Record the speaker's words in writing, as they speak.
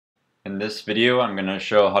In this video, I'm going to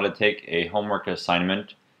show how to take a homework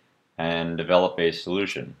assignment and develop a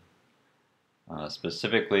solution.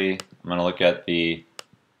 Specifically, I'm going to look at the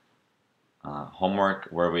homework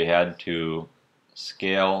where we had to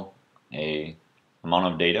scale a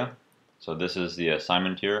amount of data. So this is the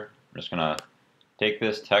assignment here. I'm just going to take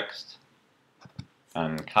this text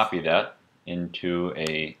and copy that into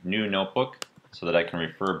a new notebook so that I can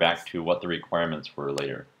refer back to what the requirements were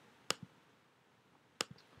later.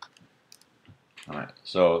 Alright,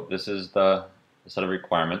 so this is the set of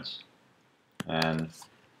requirements, and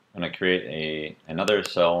I'm going to create another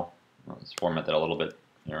cell. Let's format that a little bit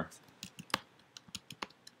here.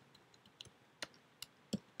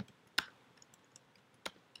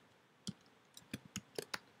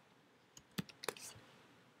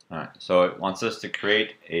 Alright, so it wants us to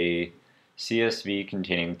create a CSV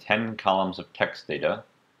containing 10 columns of text data,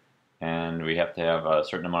 and we have to have a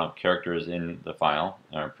certain amount of characters in the file,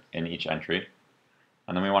 or in each entry,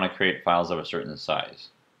 and then we want to create files of a certain size.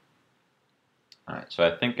 Alright, so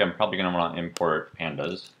I think I'm probably going to want to import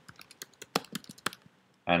pandas,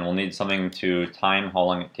 and we'll need something to time how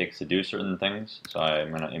long it takes to do certain things, so I'm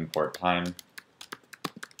going to import time.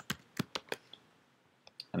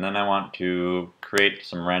 And then I want to create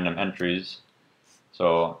some random entries.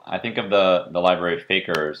 So I think of the library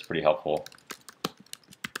Faker is pretty helpful.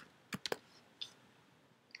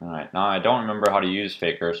 Alright, now I don't remember how to use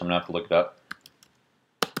Faker, so I'm going to have to look it up.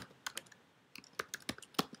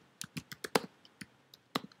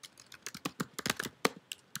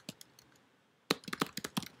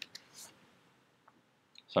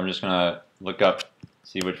 So I'm just going to look up,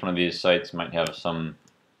 see which one of these sites might have some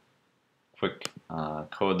quick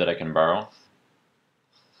code that I can borrow.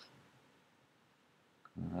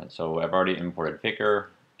 Alright, so I've already imported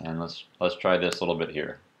Faker, and let's try this a little bit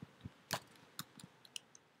here.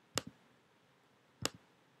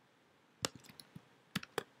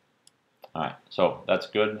 Alright, so that's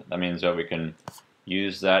good. That means that we can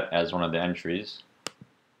use that as one of the entries.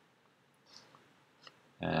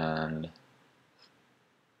 And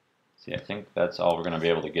see, I think that's all we're going to be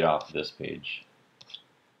able to get off this page as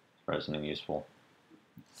far as something useful.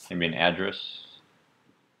 Maybe an address,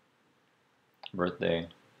 birthday.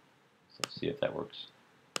 So let's see if that works.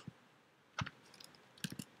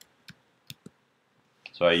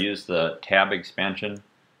 So I use the tab expansion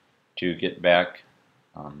to get back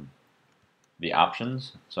the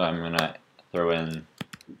options. So I'm going to throw in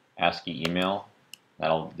ASCII email.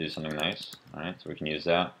 That'll do something nice. Alright, so we can use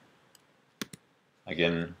that.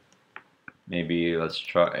 Again, maybe let's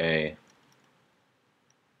try a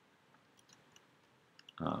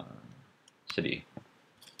city.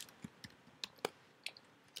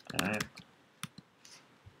 Alright.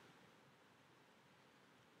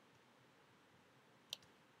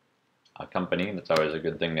 A company, that's always a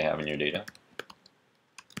good thing to have in your data.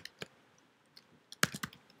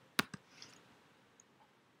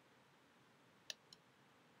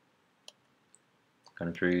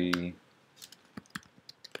 Country.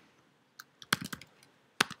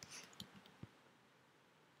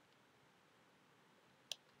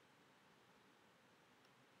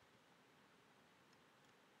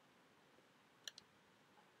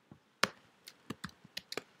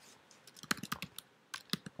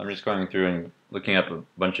 I'm just going through and looking up a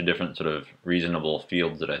bunch of different sort of reasonable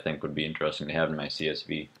fields that I think would be interesting to have in my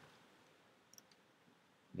CSV.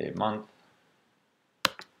 Day, month.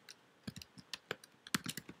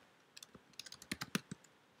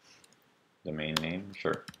 Domain name,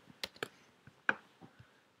 sure.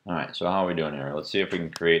 Alright, so how are we doing here? Let's see if we can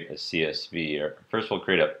create a CSV. Or first we'll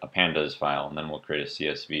create a pandas file, and then we'll create a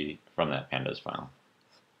CSV from that pandas file.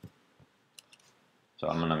 So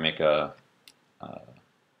I'm going to make a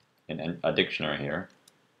dictionary here.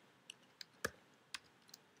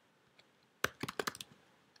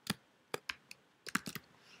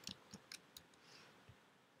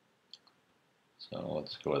 So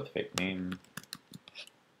let's go with fake name.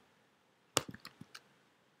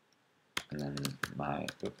 And then that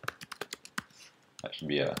should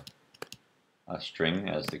be a string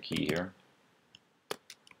as the key here.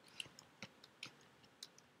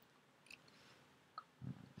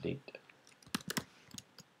 Date.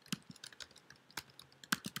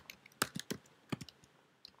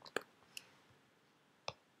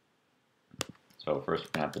 So first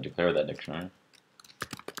we're going to have to declare that dictionary.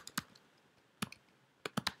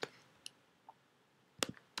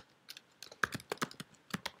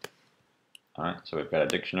 Alright, so we've got a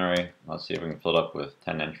dictionary. Let's see if we can fill it up with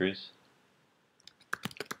 10 entries.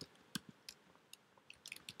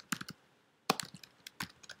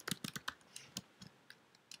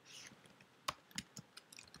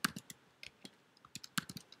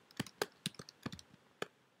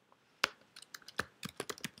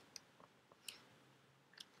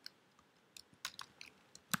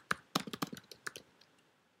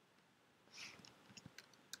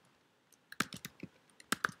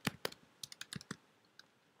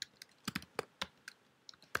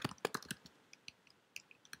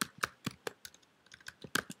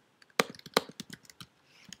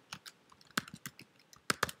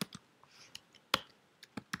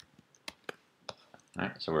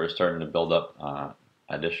 Alright, so we're starting to build up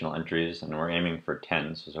additional entries, and we're aiming for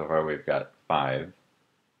 10. So far we've got 5.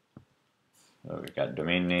 So we've got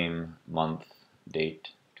domain name, month, date,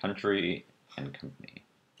 country, and company.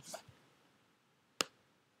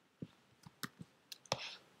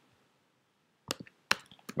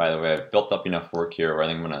 By the way, I've built up enough work here where I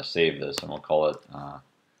think I'm going to save this, and we'll call it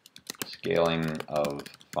scaling of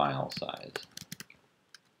file size.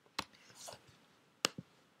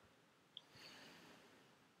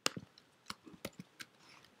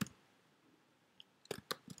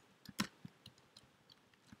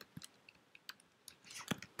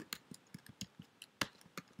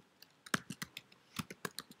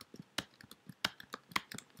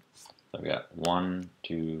 So I've got 1,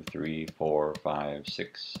 2, 3, 4, 5,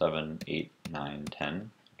 6, 7, 8, 9,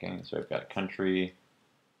 10. Okay, so I've got country,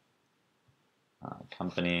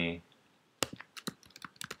 company,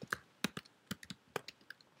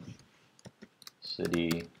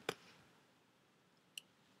 city,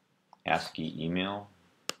 ASCII email,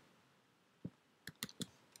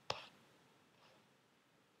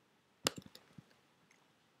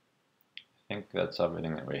 I think that's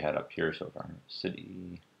everything that we had up here so far.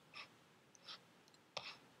 City,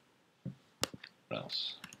 what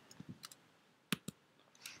else?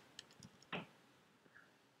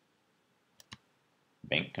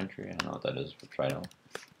 Bank country, I don't know what that is. We'll try it out.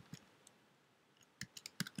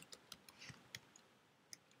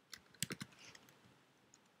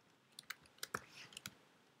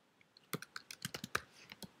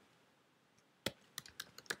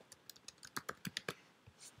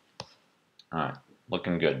 Alright,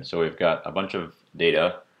 looking good. So we've got a bunch of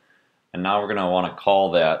data, and now we're going to want to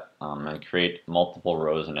call that and create multiple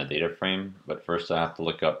rows in a data frame. But first I have to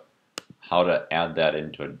look up how to add that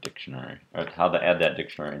into a dictionary, or how to add that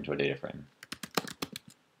dictionary into a data frame.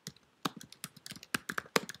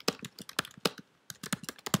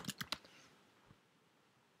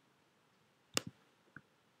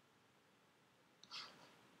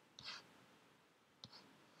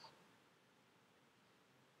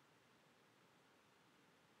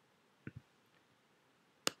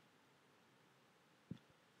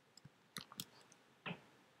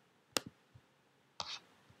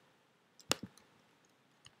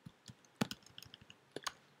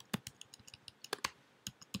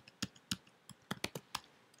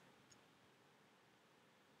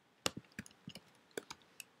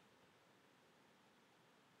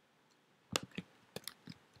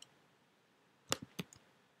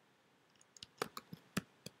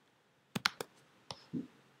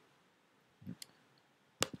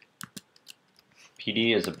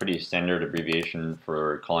 PD is a pretty standard abbreviation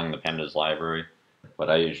for calling the pandas library,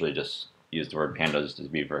 but I usually just use the word pandas to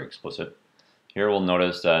be very explicit. Here we'll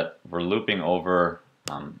notice that we're looping over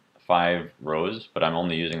 5 rows, but I'm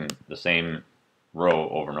only using the same row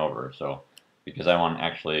over and over. So because I want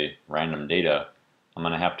actually random data, I'm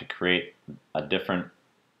going to have to create a different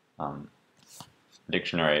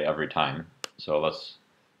dictionary every time. So let's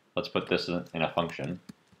put this in a function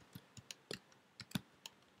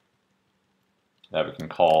that we can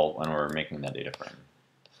call when we're making that data frame.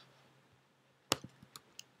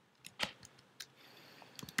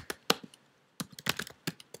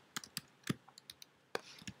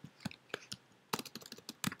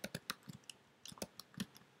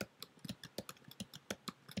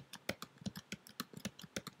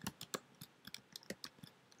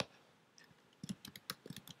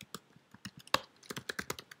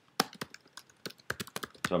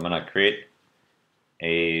 So I'm going to create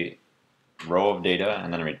a row of data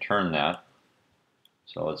and then return that.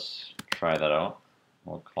 So let's try that out.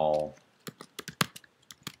 We'll call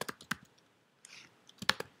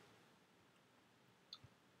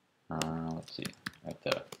let's see,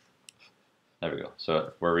 there we go.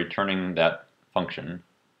 So we're returning that function,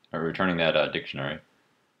 or returning that dictionary,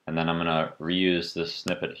 and then I'm going to reuse this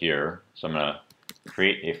snippet here. So I'm going to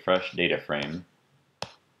create a fresh data frame,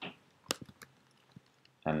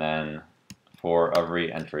 and then for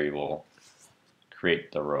every entry we'll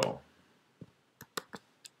create the row.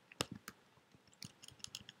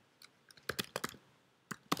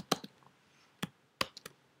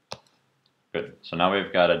 Good. So now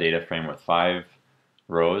we've got a data frame with 5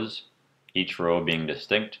 rows, each row being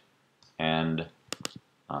distinct, and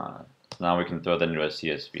now we can throw that into a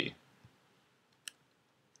CSV.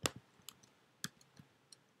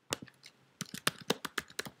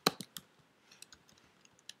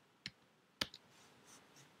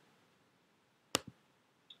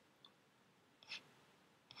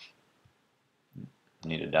 I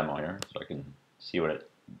need a demo here so I can see what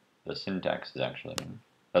the syntax is actually doing.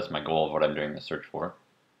 That's my goal of what I'm doing the search for.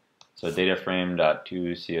 So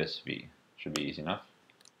dataframe.toCSV should be easy enough.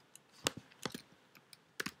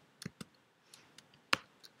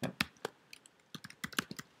 Yep.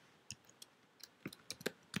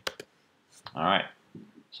 All right.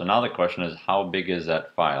 So now the question is, how big is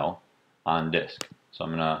that file on disk? So I'm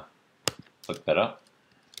going to look that up.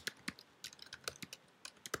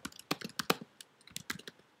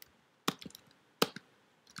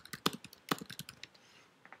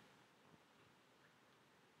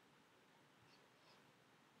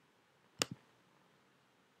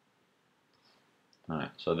 All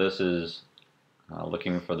right, so this is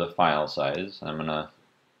looking for the file size. I'm going to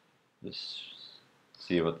just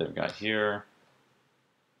see what they've got here.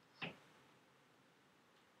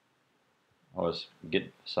 OS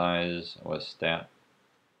get size, OS stat.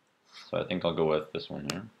 So I think I'll go with this one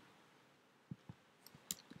here.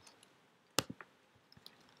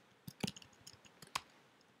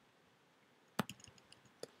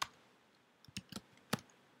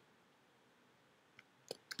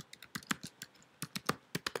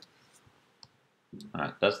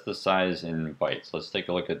 Alright, that's the size in bytes. Let's take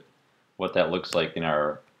a look at what that looks like in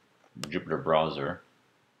our Jupyter browser.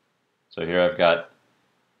 So here I've got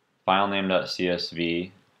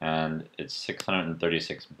filename.csv and it's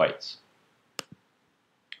 636 bytes.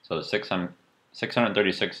 So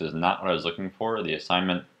 636 is not what I was looking for. The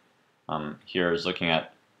assignment here is looking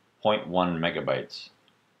at 0.1 megabytes.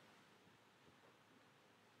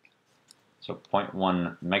 So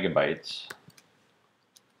 0.1 megabytes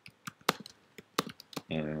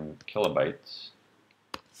in kilobytes.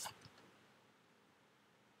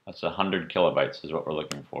 That's 100 kilobytes is what we're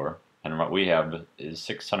looking for. And what we have is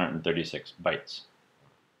 636 bytes.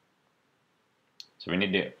 So we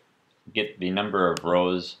need to get the number of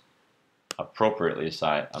rows appropriate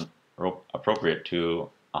to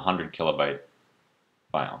a 100 kilobyte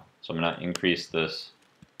file. So I'm going to increase this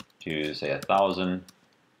to say 1,000.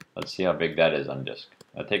 Let's see how big that is on disk.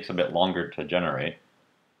 That takes a bit longer to generate.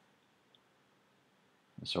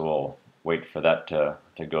 So we'll wait for that to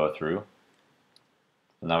go through.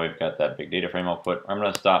 So now we've got that big data frame output. I'm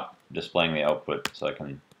going to stop displaying the output so I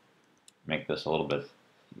can make this a little bit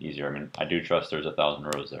easier. I mean, I do trust there's 1,000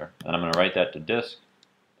 rows there. And I'm going to write that to disk,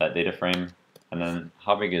 that data frame, and then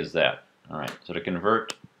how big is that? All right, so to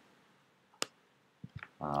convert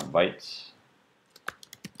bytes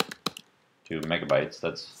to megabytes,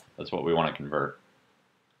 that's what we want to convert.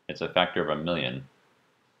 It's a factor of 1,000,000.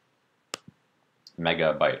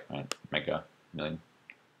 Megabyte, right? Mega, million.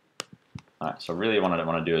 Alright, so really what I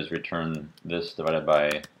want to do is return this divided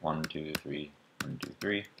by 1, 2, 3, 1, 2,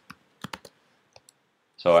 3.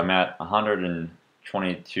 So I'm at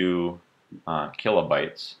 122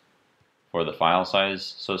 kilobytes for the file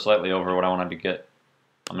size, so slightly over what I wanted to get.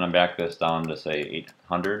 I'm going to back this down to say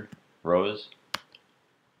 800 rows,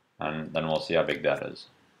 and then we'll see how big that is.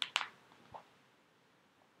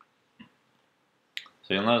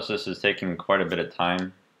 So you'll notice this is taking quite a bit of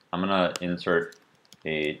time. I'm going to insert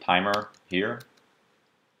a timer here.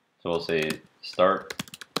 So we'll say start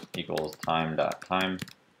equals time.time,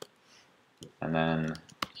 and then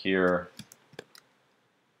here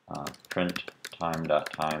print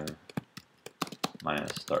time.time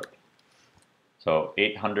minus start. So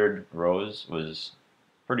 800 rows was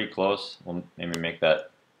pretty close. We'll maybe make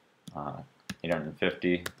that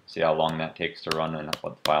 850, see how long that takes to run and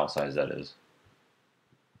what file size that is.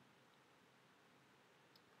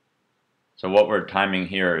 So what we're timing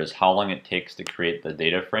here is how long it takes to create the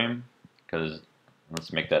data frame, because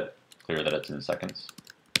let's make that clear that it's in seconds.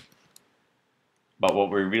 But what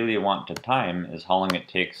we really want to time is how long it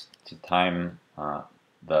takes to time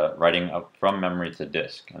the writing up from memory to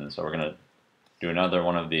disk. And so we're going to do another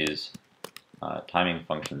one of these timing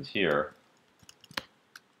functions here.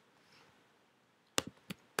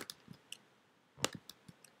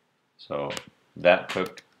 So that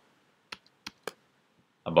took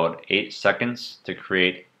about 8 seconds to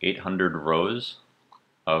create 800 rows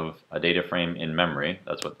of a data frame in memory.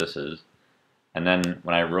 That's what this is. And then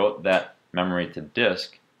when I wrote that memory to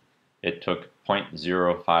disk, it took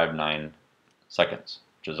 0.059 seconds,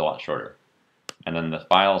 which is a lot shorter. And then the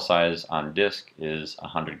file size on disk is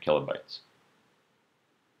 100 kilobytes.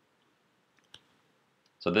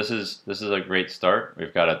 So this is a great start.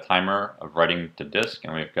 We've got a timer of writing to disk,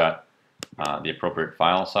 and we've got the appropriate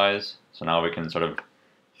file size. So now we can sort of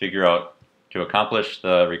figure out, to accomplish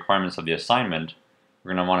the requirements of the assignment,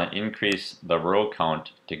 we're going to want to increase the row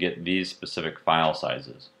count to get these specific file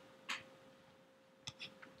sizes.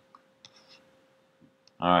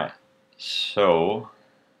 Alright, so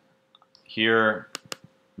here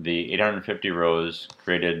the 850 rows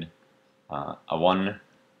created a 0.1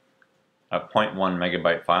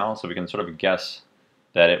 megabyte file, so we can sort of guess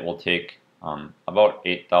that it will take about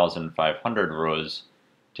 8,500 rows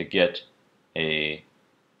to get a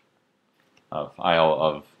file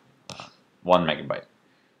of 1 megabyte.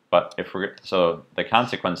 But so the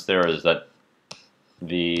consequence there is that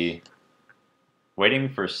the waiting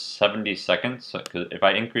for 70 seconds, because if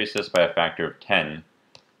I increase this by a factor of 10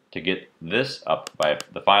 to get this up by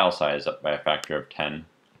the file size up by a factor of 10,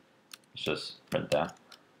 let's just print that.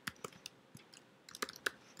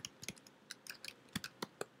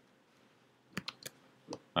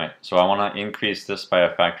 Alright, so I want to increase this by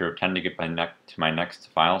a factor of 10 to get to my next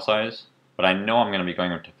file size, but I know I'm going to be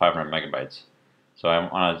going up to 500 megabytes. So I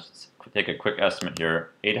want to take a quick estimate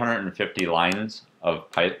here. 850 lines of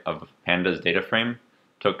Panda's data frame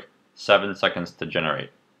took 7 seconds to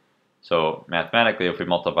generate. So mathematically, if we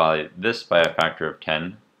multiply this by a factor of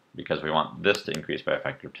 10, because we want this to increase by a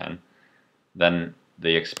factor of 10, then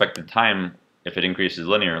the expected time, if it increases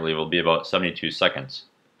linearly, will be about 72 seconds.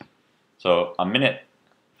 So a minute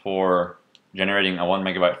for generating a 1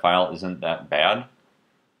 megabyte file isn't that bad,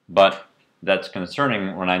 but that's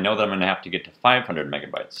concerning when I know that I'm going to have to get to 500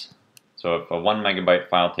 megabytes. So if a 1 megabyte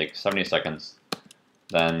file takes 70 seconds,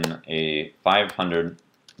 then a 500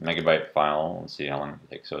 megabyte file, let's see how long it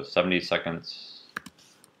takes. So 70 seconds.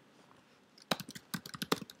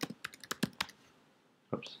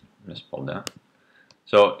 Oops, misspelled that.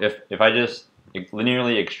 So if I just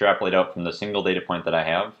linearly extrapolate out from the single data point that I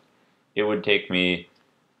have, it would take me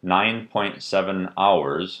 9.7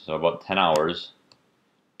 hours, so about 10 hours,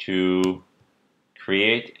 to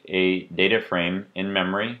create a data frame in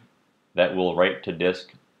memory that will write to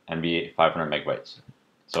disk and be 500 megabytes.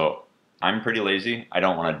 So I'm pretty lazy. I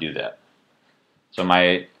don't want to do that. So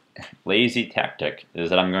my lazy tactic is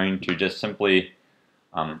that I'm going to just simply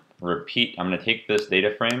repeat. I'm going to take this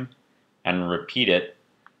data frame and repeat it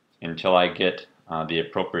until I get the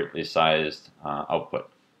appropriately sized output.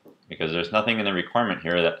 Because there's nothing in the requirement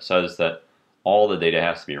here that says that all the data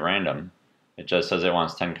has to be random. It just says it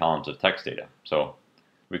wants 10 columns of text data. So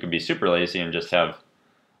we could be super lazy and just have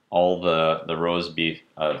all the rows be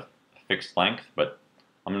of fixed length, but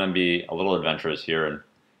I'm going to be a little adventurous here and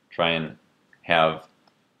try and have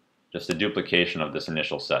just a duplication of this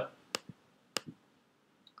initial set.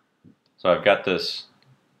 So I've got this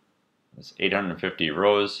 850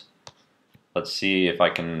 rows. Let's see if I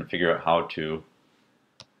can figure out how to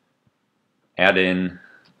add in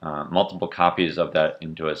multiple copies of that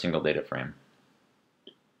into a single data frame.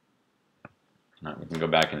 Now we can go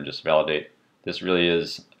back and just validate. This really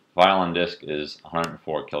is, file on disk is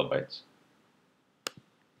 104 kilobytes.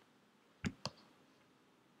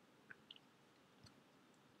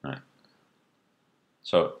 All right.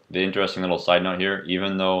 So the interesting little side note here,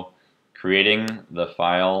 even though creating the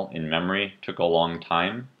file in memory took a long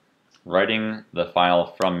time, writing the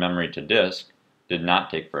file from memory to disk did not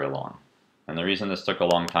take very long. And the reason this took a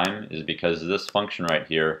long time is because this function right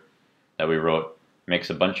here that we wrote makes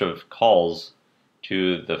a bunch of calls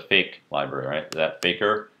to the fake library, right? That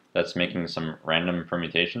faker that's making some random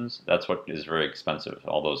permutations, that's what is very expensive,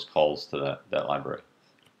 all those calls to that library.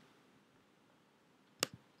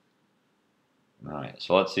 All right,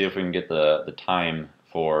 so let's see if we can get the time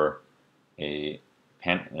for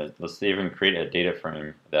let's see if we can create a data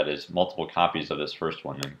frame that is multiple copies of this first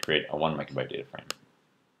one and create a 1 megabyte data frame.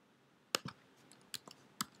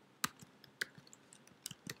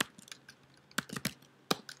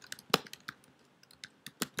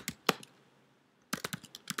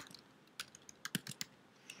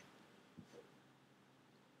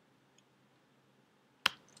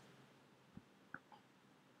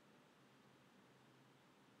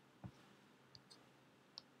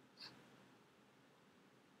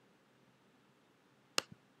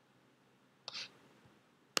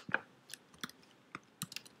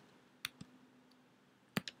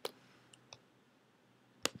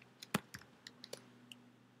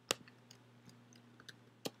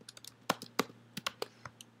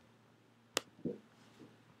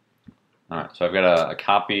 Alright, so I've got a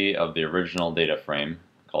copy of the original data frame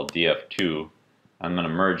called df2. I'm going to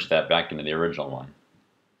merge that back into the original one.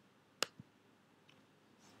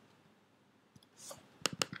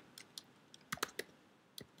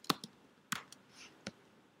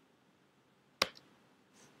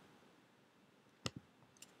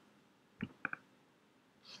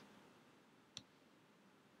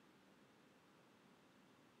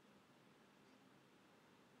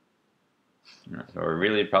 So what we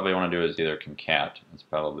really probably want to do is either concat. It's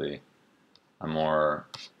probably a more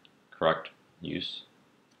correct use.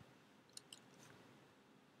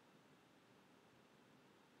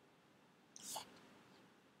 Let's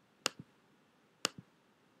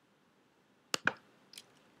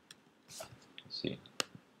see.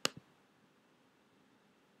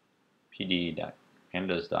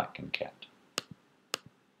 pd.pandas.concat.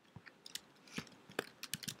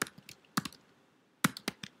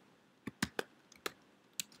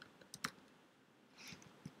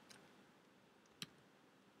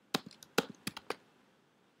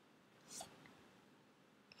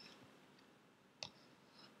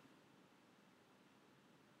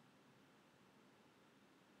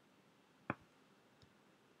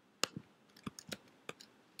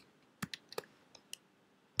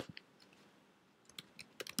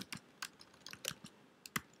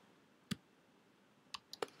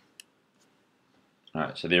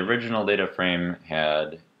 Alright, so the original data frame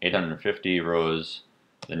had 850 rows.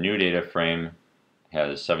 The new data frame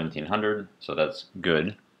has 1700, so that's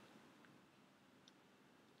good.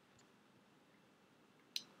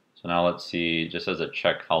 So now let's see, just as a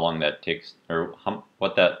check, how long that takes, or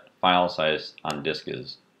what that file size on disk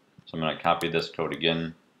is. So I'm going to copy this code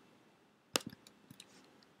again,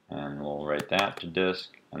 and we'll write that to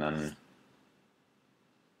disk, and then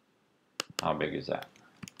how big is that?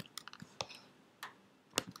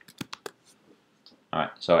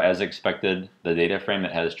 Alright, so as expected, the data frame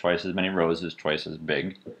that has twice as many rows is twice as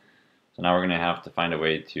big. So now we're going to have to find a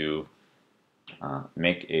way to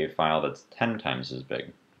make a file that's 10 times as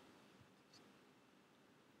big.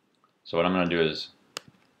 So what I'm going to do is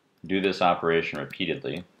do this operation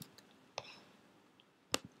repeatedly.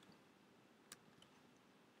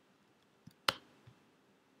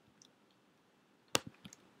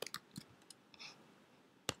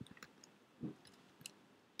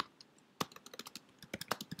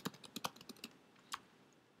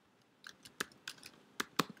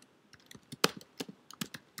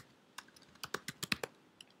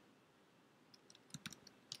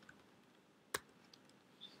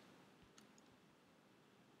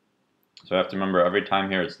 So I have to remember every time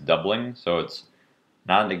here it's doubling, so it's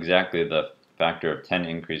not exactly the factor of 10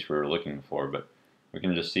 increase we were looking for, but we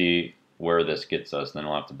can just see where this gets us, and then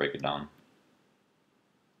we'll have to break it down.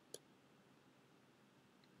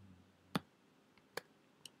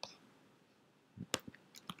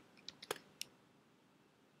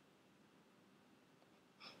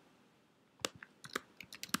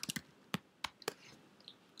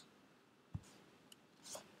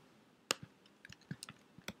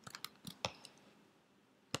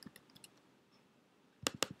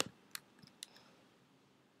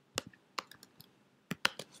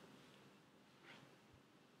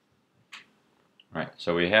 Right,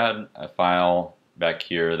 so we had a file back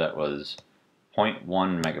here that was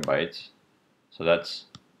 0.1 megabytes, so that's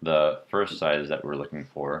the first size that we're looking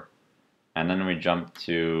for, and then we jumped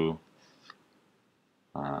to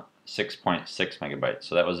 6.6 megabytes,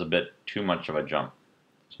 so that was a bit too much of a jump.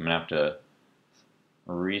 So I'm going to have to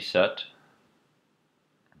reset.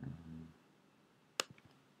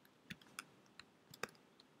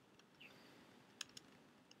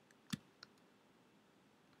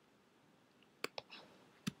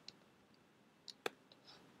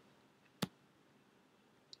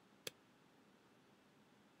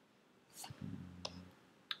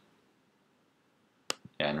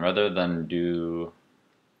 And rather than do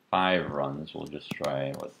 5 runs, we'll just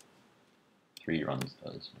try what 3 runs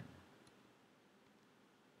does.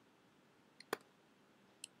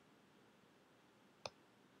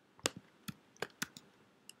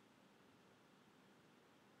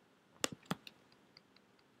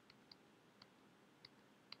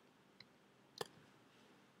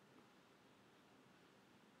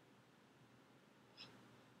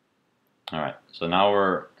 Alright, so now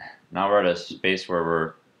we're at a space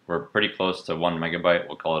where we're pretty close to 1 megabyte.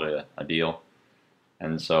 We'll call it a deal.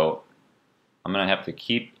 And so I'm going to have to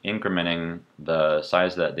keep incrementing the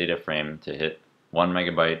size of that data frame to hit 1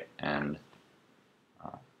 megabyte, and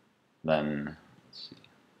then let's see.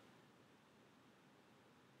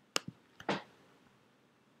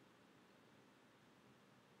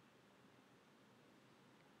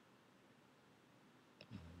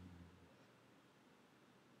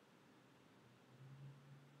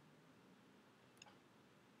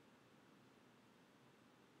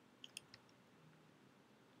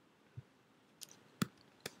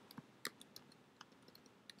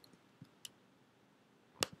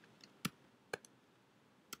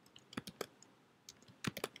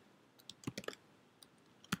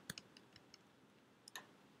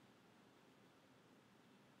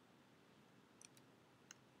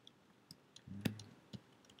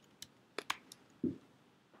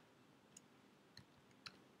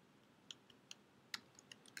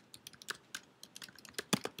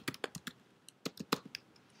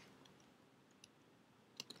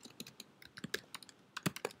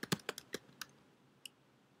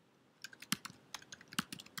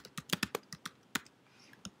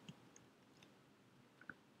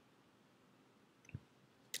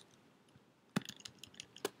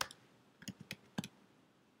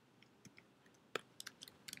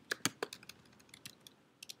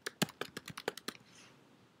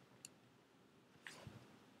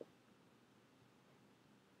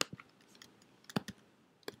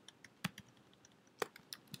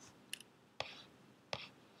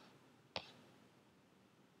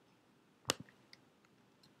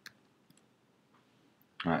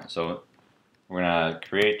 Alright, so we're going to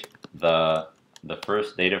create the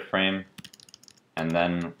first data frame, and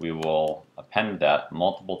then we will append that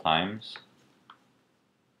multiple times.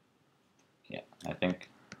 Yeah, I think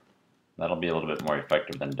that'll be a little bit more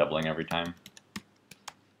effective than doubling every time.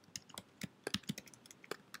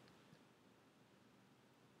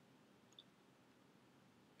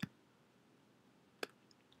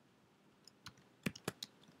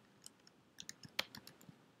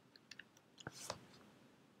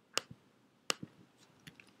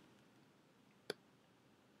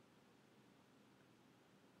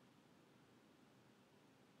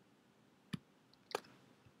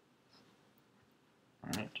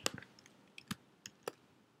 Alright.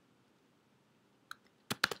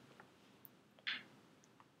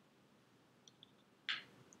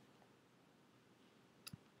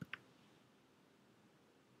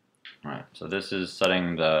 Alright, so this is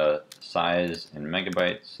setting the size in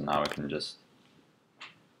megabytes. Now we can just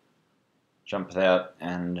jump that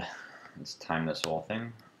and let's time this whole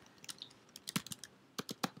thing.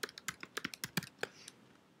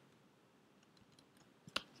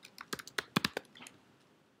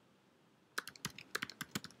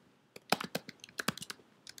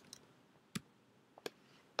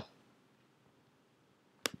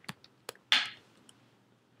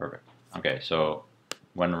 Perfect. Okay, so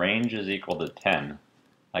when range is equal to 10,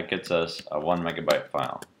 that gets us a 1 megabyte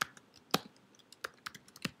file.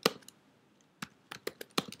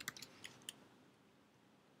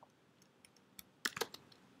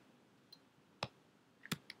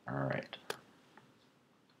 Alright.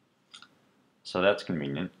 So that's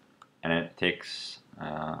convenient, and it takes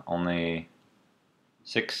only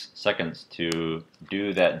 6 seconds to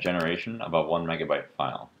do that generation of a 1 megabyte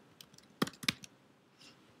file.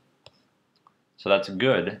 So that's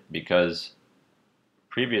good, because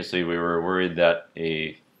previously we were worried that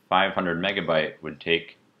a 500 megabyte would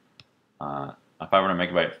take, a 500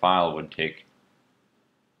 megabyte file would take,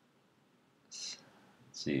 let's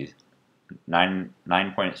see,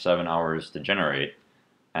 9.7 hours to generate,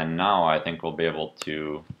 and now I think we'll be able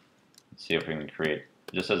to, let's see if we can create,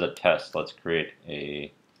 just as a test, let's create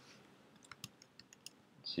a,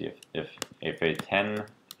 let's see if a 10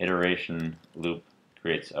 iteration loop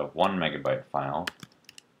creates a 1 megabyte file,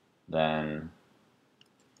 then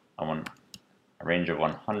a range of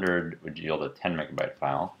 100 would yield a 10 megabyte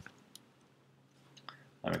file.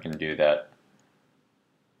 Then we can do that.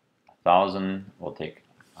 1,000 will take,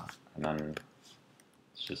 and then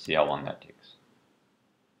let's just see how long that takes.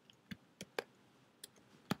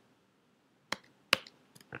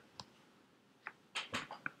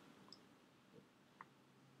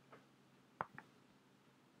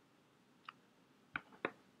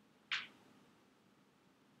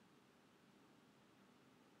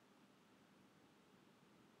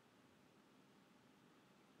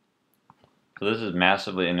 So this is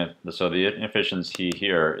massively so the inefficiency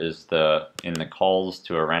here is in the calls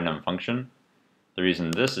to a random function. The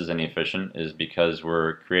reason this is inefficient is because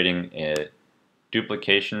we're creating a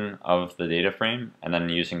duplication of the data frame and then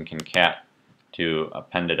using concat to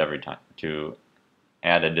append it every time to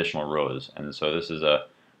add additional rows. And so this is a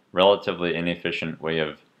relatively inefficient way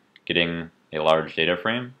of getting a large data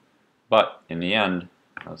frame. But in the end,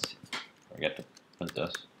 let's see, forget to print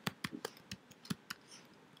this.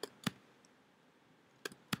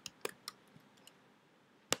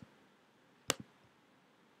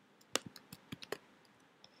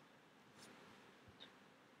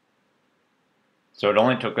 So it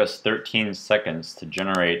only took us 13 seconds to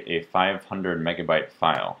generate a 500 megabyte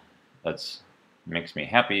file. That makes me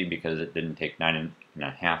happy because it didn't take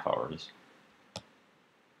 9.5 hours.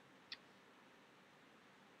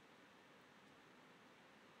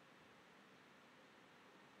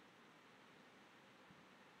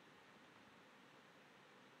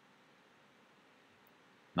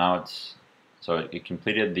 Now so it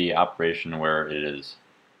completed the operation where it is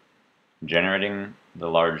generating the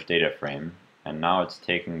large data frame, and now it's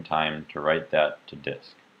taking time to write that to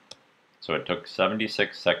disk. So it took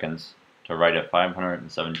 76 seconds to write a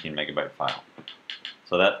 517 megabyte file.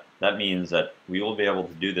 So that means that we will be able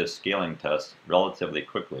to do this scaling test relatively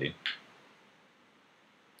quickly.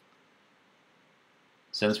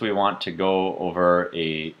 Since we want to go over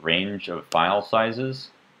a range of file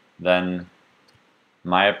sizes, then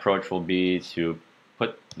my approach will be to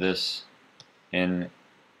put this in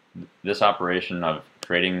this operation of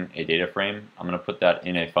creating a data frame. I'm going to put that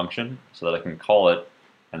in a function so that I can call it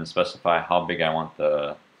and specify how big I want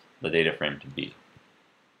the data frame to be.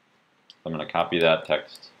 I'm going to copy that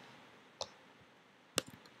text,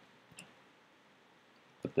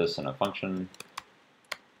 put this in a function,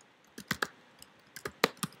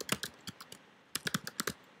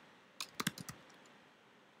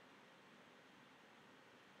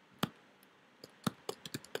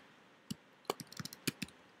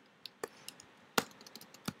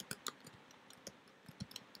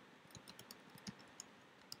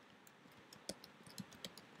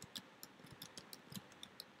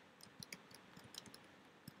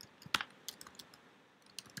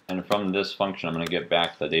 then from this function, I'm going to get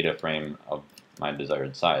back the data frame of my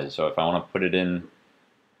desired size. So if I want to put it in,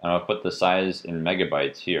 I want to put the size in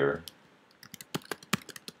megabytes here.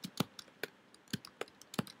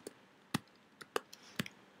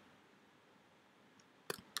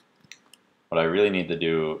 What I really need to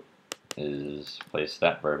do is place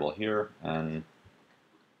that variable here and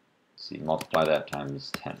see, multiply that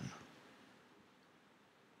times 10.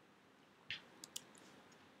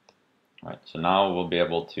 Alright, so now we'll be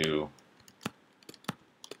able to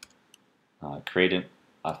create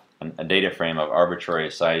a data frame of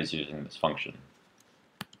arbitrary size using this function.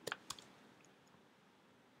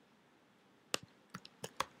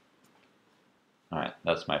 Alright,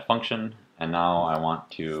 that's my function, and now I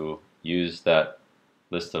want to use that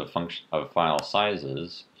list of file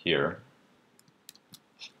sizes here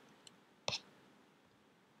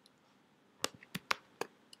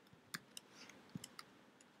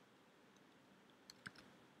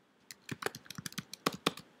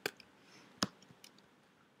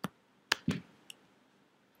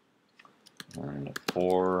and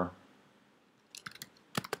for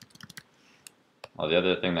well, the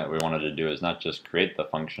other thing that we wanted to do is not just create the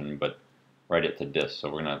function but write it to disk, so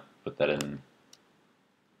we're going to put that in.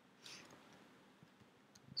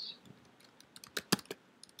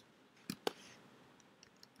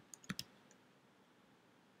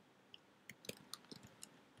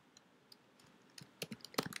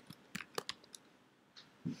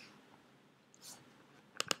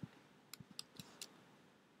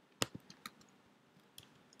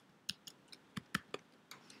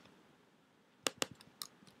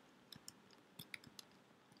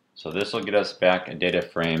 So this will get us back a data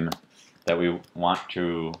frame that we want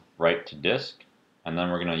to write to disk, and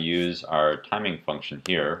then we're going to use our timing function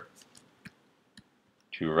here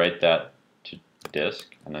to write that to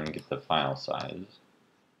disk and then get the file size.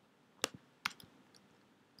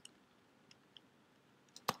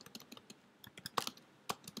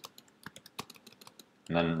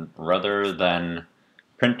 And then rather than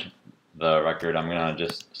print the record, I'm going to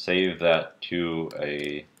just save that to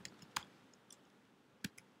a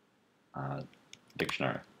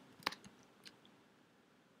dictionary.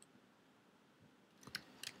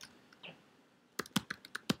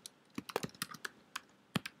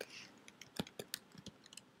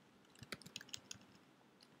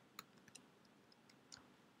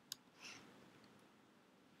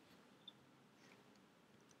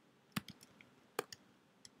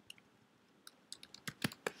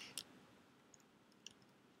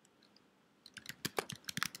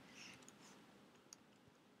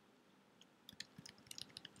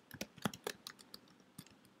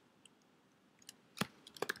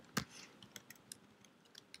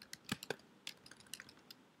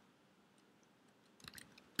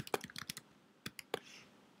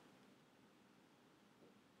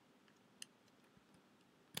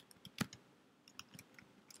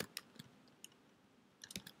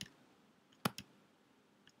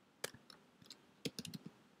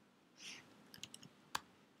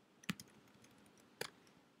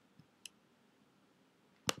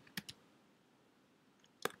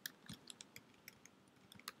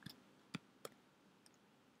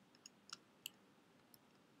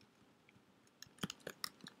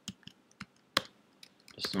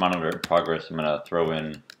 Just to monitor progress, I'm going to throw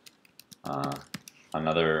in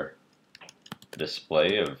another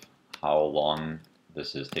display of how long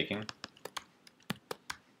this is taking.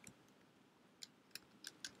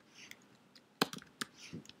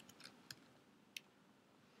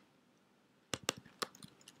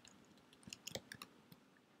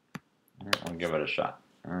 I'll give it a shot.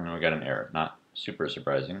 And we got an error. Not super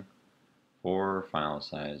surprising. For file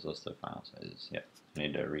size, list of file sizes. Yep, I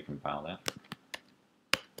need to recompile that.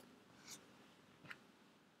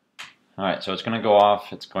 Alright, so it's going to go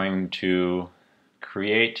off. It's going to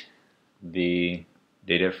create the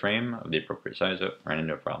data frame of the appropriate size. Oh, ran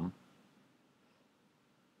into a problem.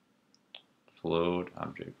 Float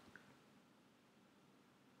object.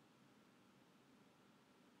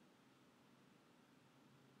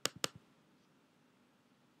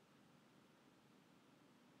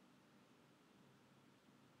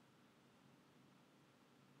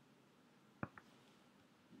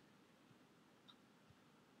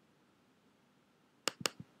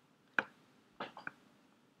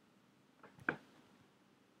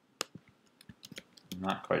 I'm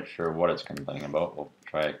not quite sure what it's complaining about. We'll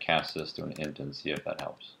try to cast this to an int and see if that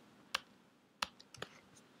helps.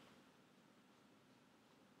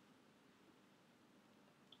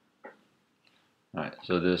 Alright,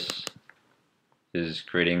 so this is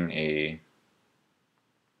creating a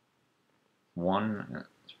 1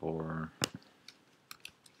 for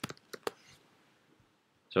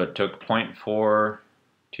So it took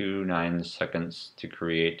 0.429 seconds to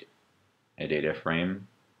create a data frame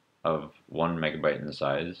of 1 megabyte in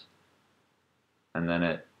size, and then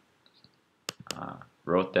it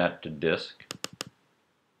wrote that to disk,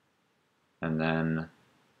 and then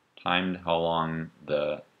timed how long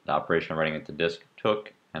the operation of writing it to disk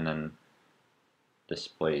took, and then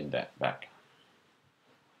displayed that back.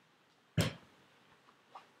 Let's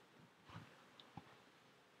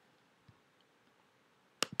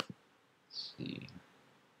see.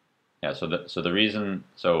 Yeah, so the reason,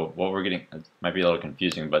 so what we're getting, it might be a little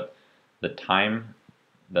confusing, but the time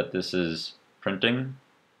that this is printing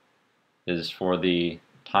is for the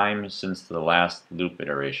time since the last loop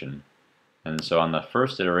iteration. And so on the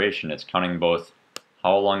first iteration, it's counting both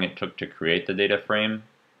how long it took to create the data frame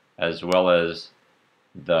as well as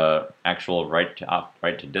the actual write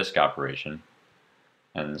to disk operation.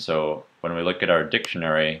 And so when we look at our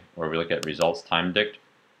dictionary, or we look at results time dict,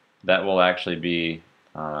 that will actually be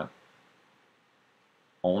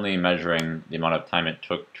only measuring the amount of time it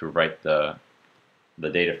took to write the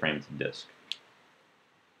data frame to disk.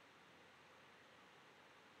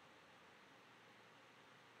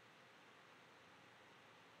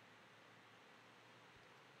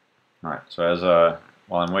 Alright, so as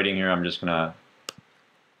while I'm waiting here, I'm just going to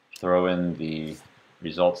throw in the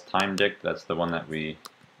results time dict. That's the one that we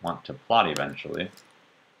want to plot eventually.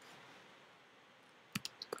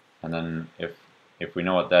 And then if we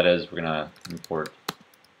know what that is, we're going to import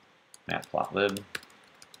matplotlib.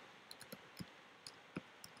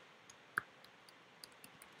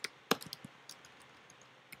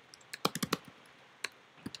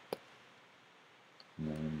 And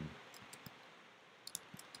then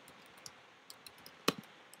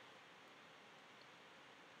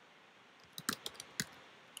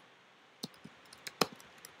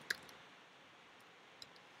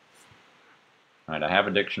Alright, I have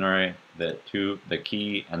a dictionary that the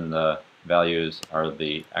key and the values are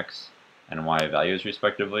the x and y values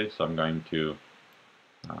respectively, so I'm going to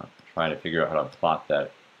try to figure out how to plot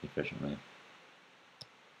that efficiently.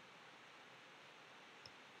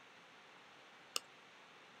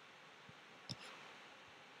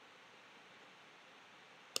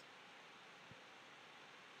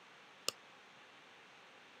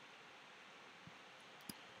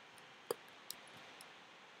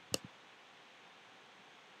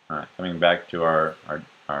 Alright, coming back to our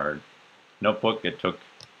notebook, it took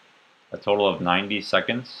a total of 90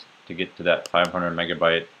 seconds to get to that 500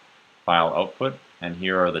 megabyte file output, and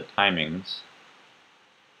here are the timings.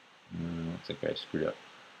 Looks like I screwed up.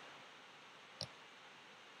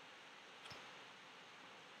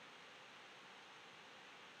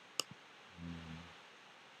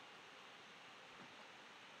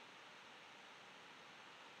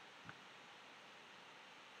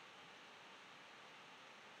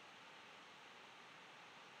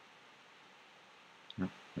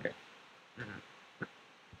 Okay.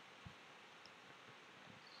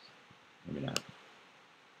 Maybe not.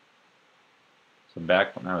 So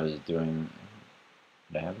back when I was doing,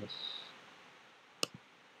 did I have this?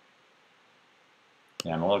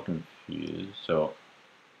 Yeah, I'm a little confused. So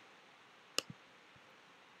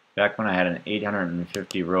back when I had an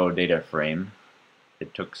 850 row data frame,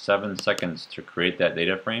 it took 7 seconds to create that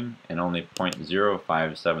data frame and only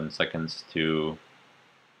 0.057 seconds to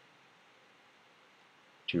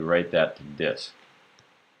write that to disk.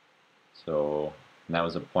 So and that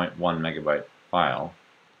was a 0.1 megabyte file.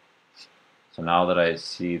 So now that I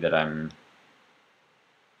see that I'm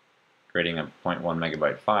creating a 0.1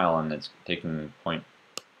 megabyte file and it's taking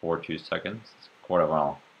 0.42 seconds, it's quite a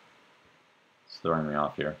while. It's throwing me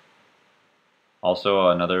off here. Also,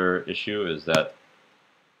 another issue is that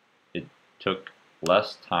it took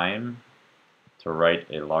less time to write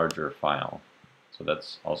a larger file. So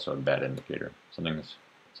that's also a bad indicator. Something's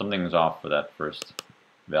off for that first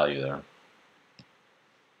value there.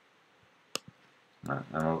 Alright,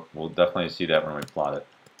 and we'll definitely see that when we plot it.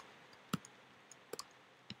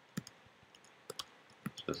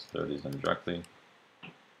 Just throw these in directly.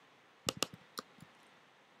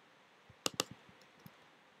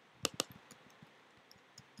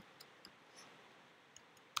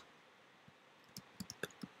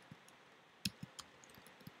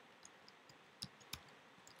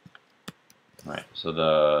 Alright,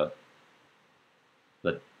 so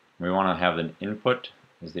we want to have an input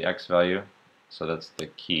is the x value, so that's the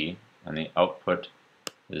key, and the output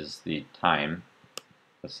is the time,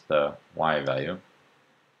 that's the y value.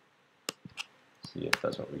 Let's see if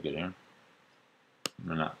that's what we get here. I'm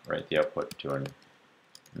going to write the output to a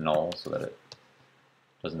null so that it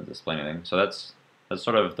doesn't display anything. So that's that's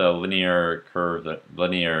sort of the linear curve, the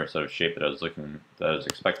linear sort of shape that I was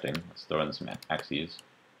expecting. Let's throw in some axes.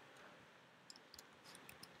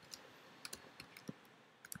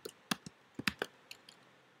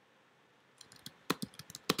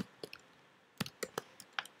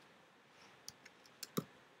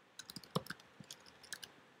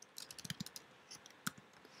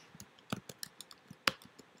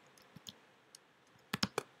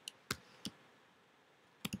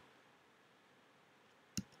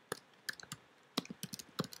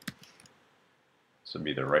 This would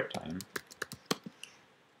be the right time.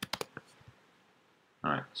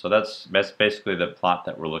 Alright, so that's basically the plot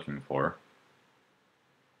that we're looking for.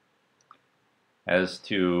 As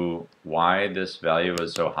to why this value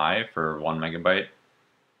is so high for 1 megabyte,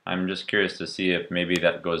 I'm just curious to see if maybe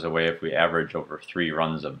that goes away if we average over 3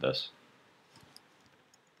 runs of this.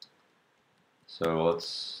 So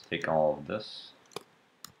let's take all of this.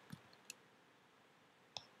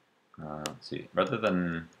 Let's see, rather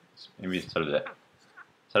than maybe instead of the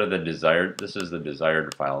desired, this is the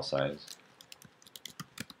desired file size.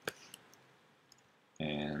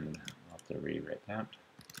 And I'll have to rewrite that.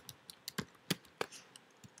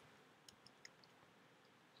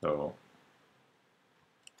 So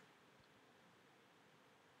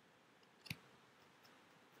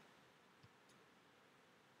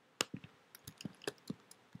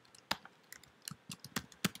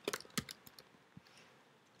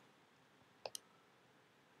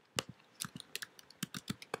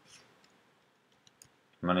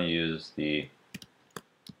I'm going to use the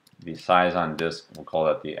size on disk, we'll call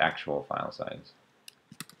that the actual file size.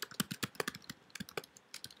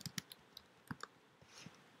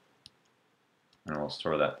 And we'll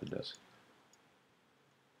store that to disk.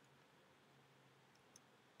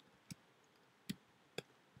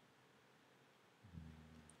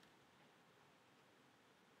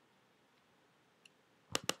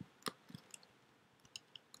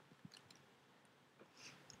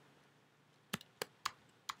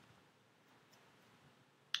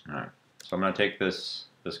 Alright, so I'm going to take this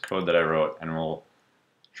code that I wrote and we'll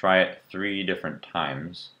try it 3 different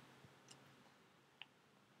times.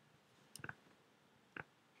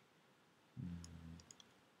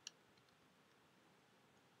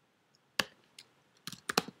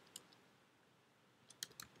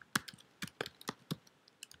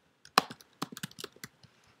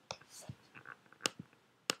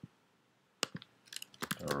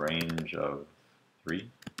 A range of 3.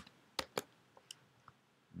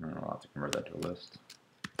 And I'll have to convert that to a list.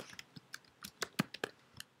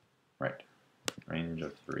 Right, range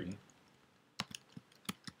of 3.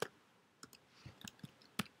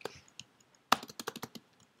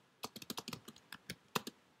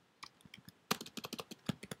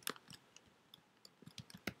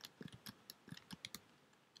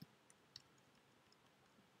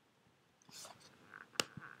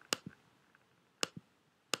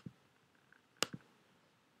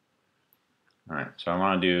 Alright, so I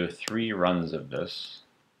want to do 3 runs of this.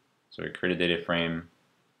 So we create a data frame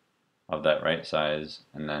of that right size,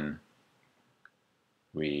 and then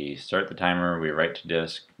we start the timer, we write to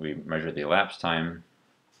disk, we measure the elapsed time.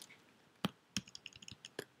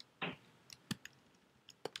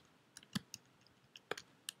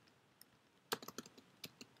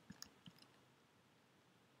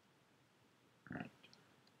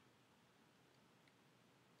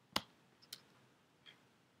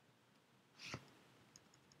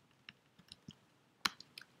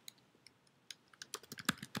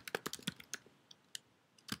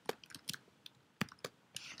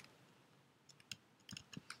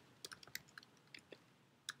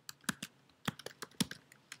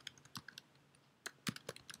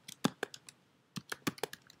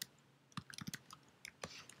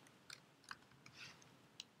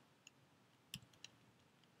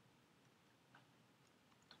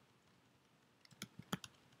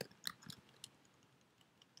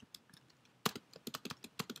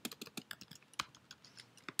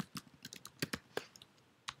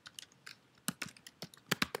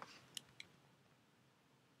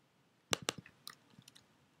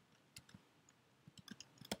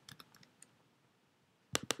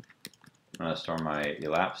 I'm going to store my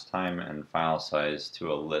elapsed time and file size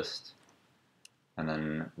to a list, and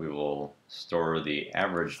then we will store the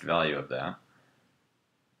averaged value of that.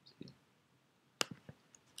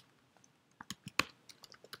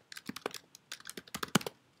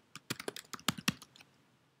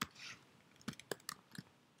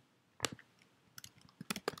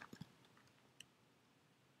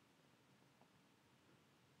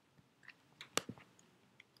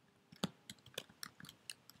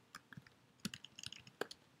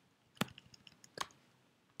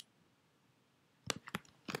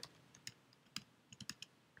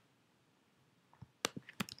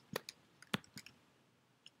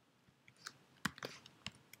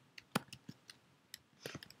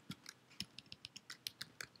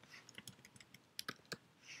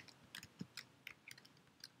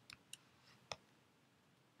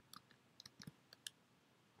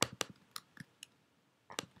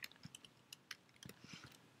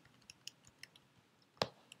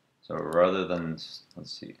 So rather than,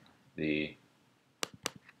 let's see, the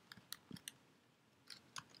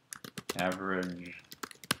average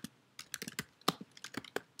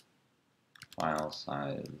file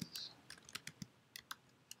size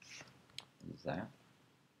is that.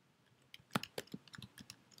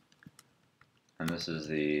 And this is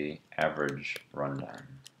the average runtime,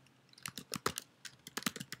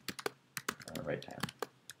 write time.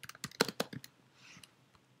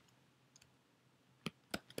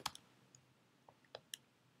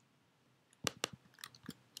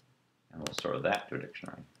 And we'll store that to a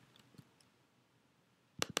dictionary.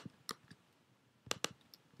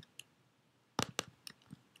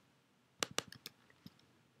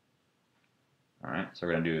 Alright, so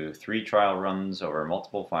we're going to do 3 trial runs over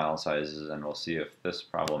multiple file sizes, and we'll see if this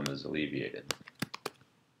problem is alleviated.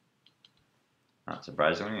 Not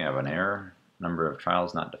surprisingly, I have an error. Number of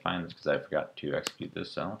trials not defined because I forgot to execute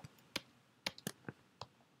this cell.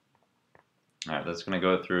 Alright, that's going to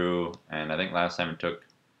go through, and I think last time it took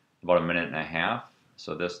about 1.5 minutes,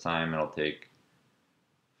 so this time it'll take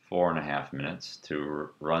 4.5 minutes to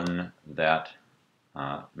run that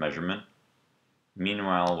measurement.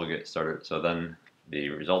 Meanwhile, we'll get started. So then the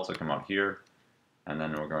results will come out here, and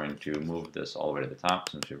then we're going to move this all the way to the top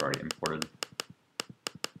since we've already imported.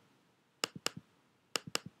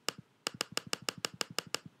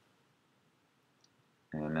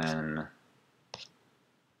 And then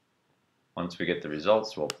once we get the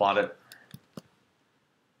results, we'll plot it.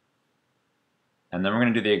 And then we're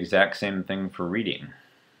going to do the exact same thing for reading.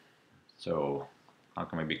 So how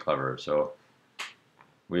can we be clever? So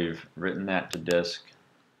we've written that to disk.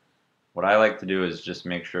 What I like to do is just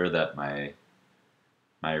make sure that my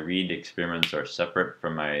read experiments are separate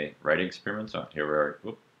from my write experiments. So here we are.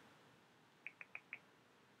 Whoop.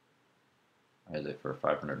 Why is it for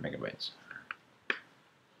 500 megabytes?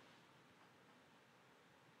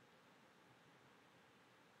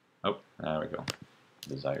 Oh, there we go.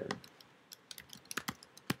 Desired.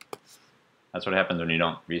 That's what happens when you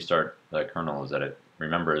don't restart the kernel, is that it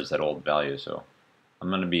remembers that old value. So I'm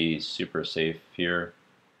going to be super safe here,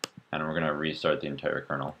 and we're going to restart the entire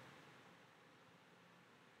kernel.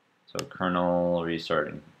 So kernel restart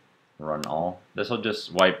and run all. This will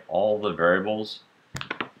just wipe all the variables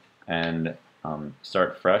and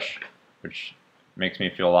start fresh, which makes me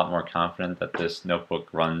feel a lot more confident that this notebook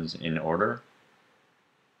runs in order.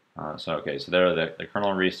 Okay, so there the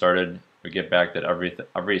kernel restarted. We get back that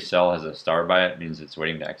every cell has a star by it, means it's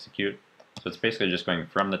waiting to execute. So it's basically just going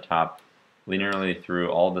from the top linearly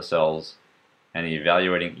through all the cells and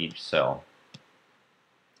evaluating each cell.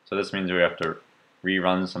 So this means we have to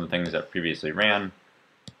rerun some things that previously ran,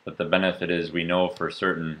 but the benefit is we know for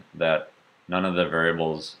certain that none of the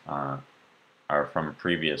variables are from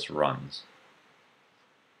previous runs.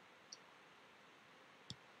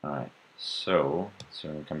 Alright, so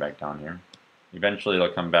we come back down here. Eventually it'll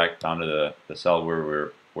come back down to the cell where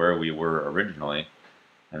we were originally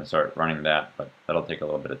and start running that, but that'll take a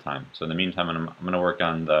little bit of time. So in the meantime, I'm going to work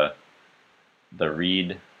on the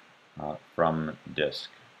read from disk.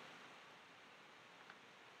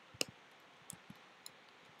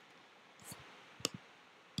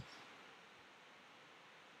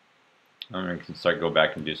 And we can go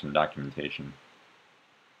back and do some documentation.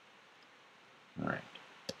 Alright,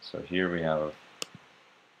 so here we have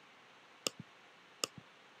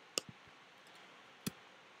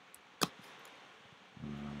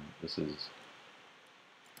this is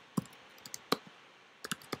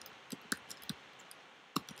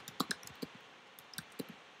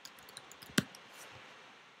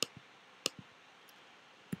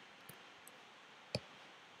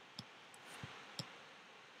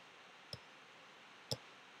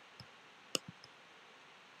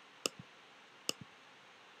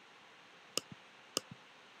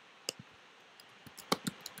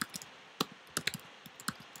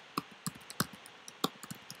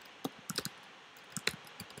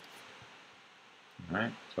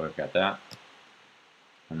alright, so we've got that.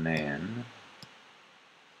 And then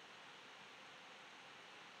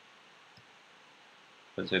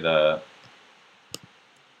let's say the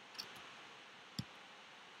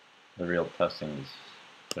real testing is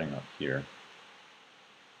putting up here.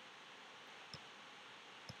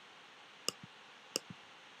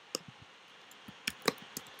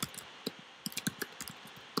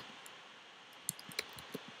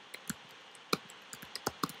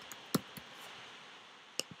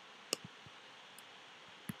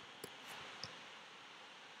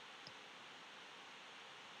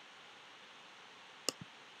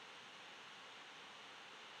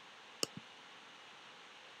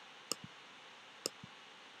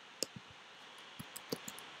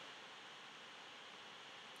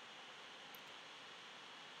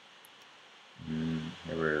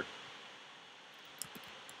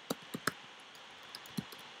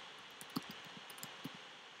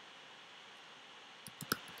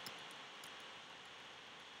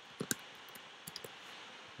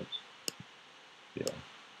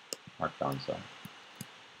 downside.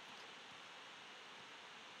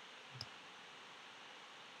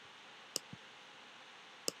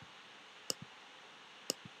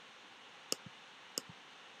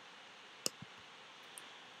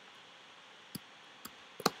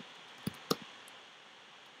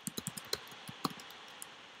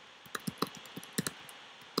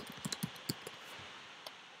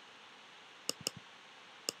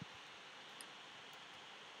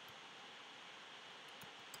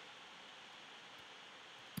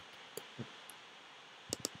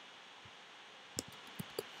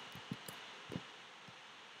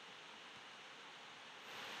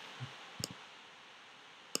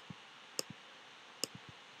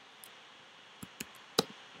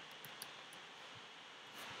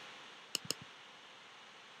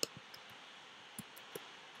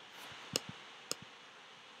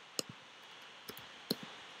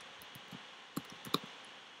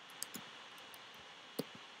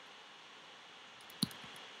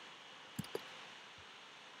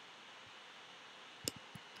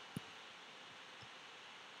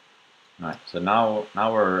 All right, so now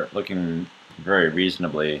we're looking very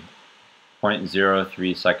reasonably.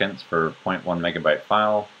 0.03 seconds for 0.1 megabyte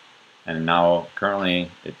file, and now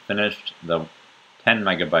currently it finished the 10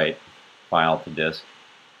 megabyte file to disk,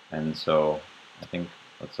 and so I think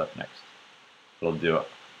what's up next? It'll do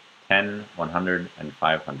 10, 100, and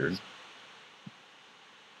 500. So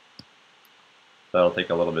that'll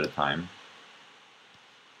take a little bit of time.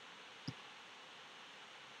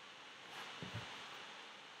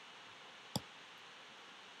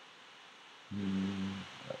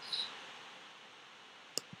 Yes.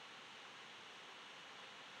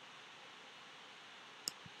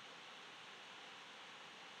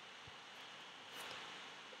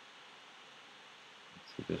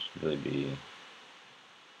 So this should really be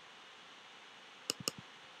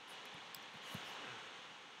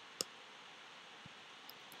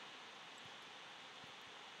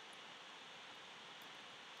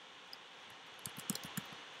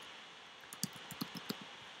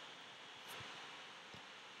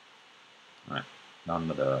all right. Down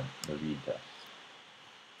to the read test.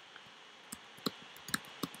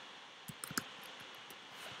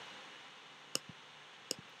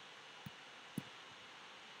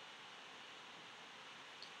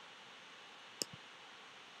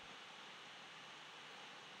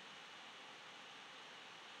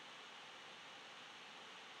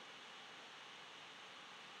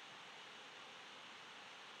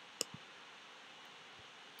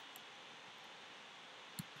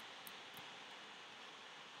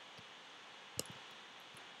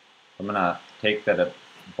 I'm gonna take that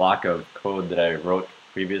block of code that I wrote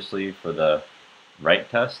previously for the write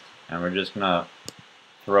test, and we're just gonna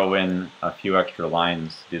throw in a few extra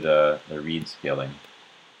lines to do the read scaling.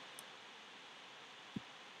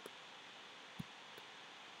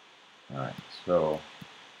 All right, so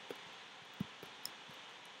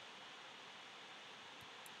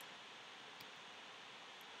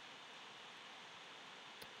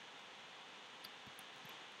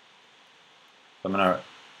I'm gonna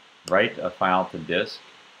write a file to disk,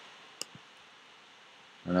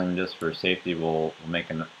 and then just for safety, we'll make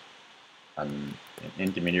an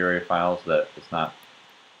intermediary file so that it's not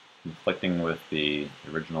conflicting with the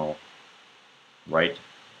original write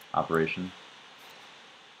operation.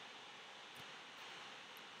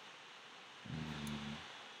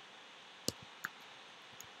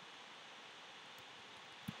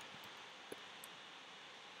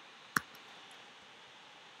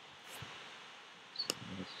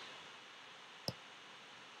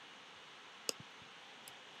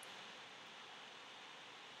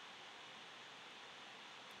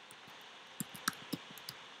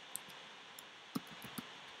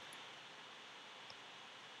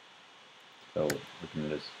 So we can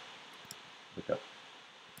just look up.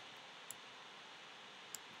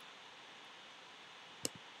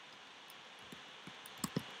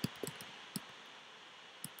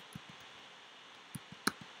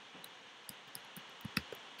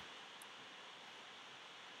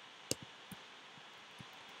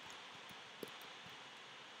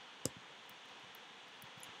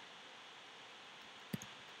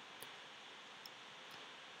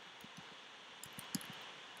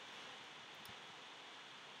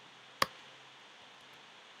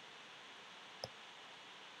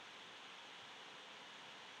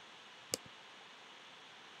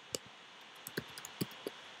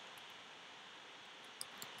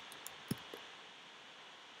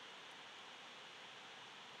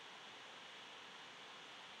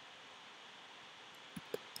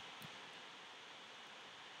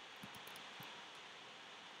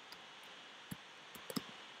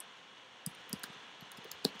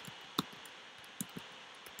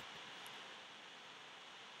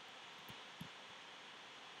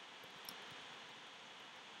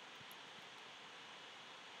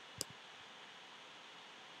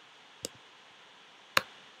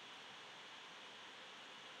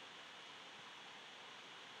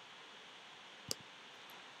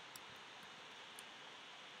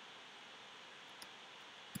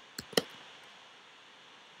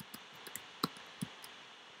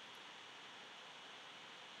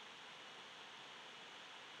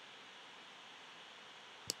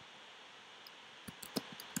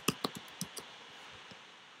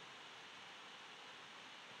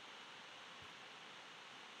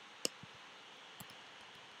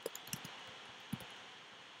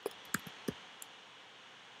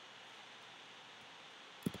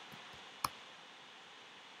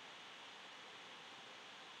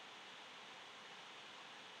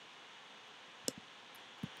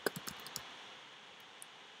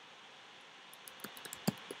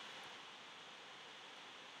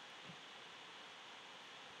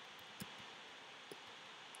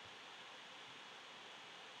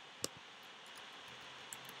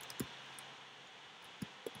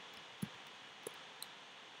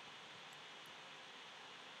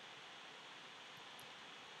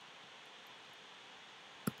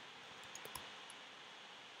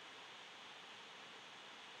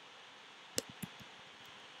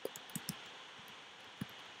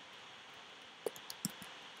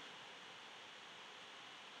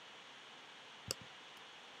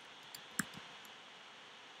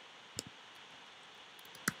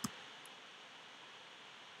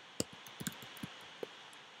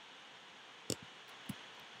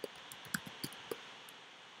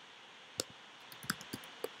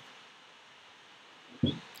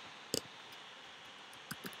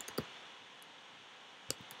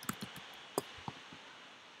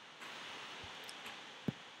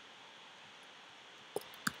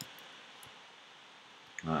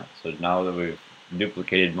 Alright, so now that we've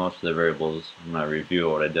duplicated most of the variables, I'm going to review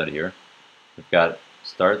what I did here. We've got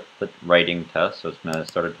start the writing test, so it's going to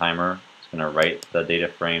start a timer. It's going to write the data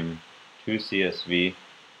frame to CSV,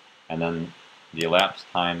 and then the elapsed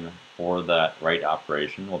time for that write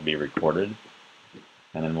operation will be recorded.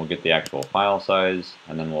 And then we'll get the actual file size,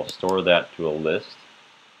 and then we'll store that to a list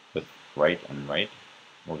with write and write.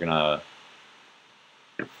 We're going to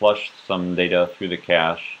flush some data through the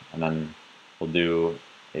cache, and then we'll do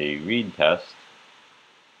a read test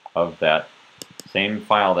of that same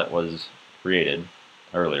file that was created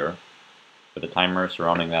earlier with a timer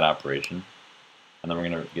surrounding that operation. And then we're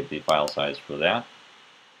going to get the file size for that,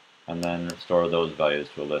 and then store those values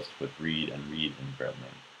to a list with read and grab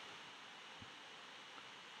name.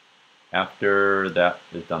 After that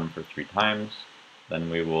is done for 3 times, then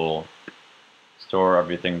we will store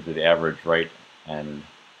everything to the average write and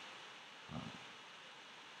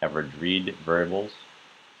average read variables.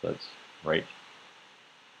 So it's write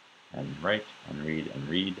and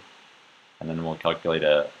read. And then we'll calculate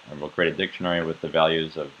we'll create a dictionary with the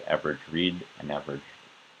values of average read and average,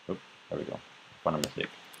 oops, there we go, found a mistake.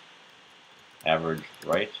 Average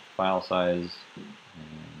write file size,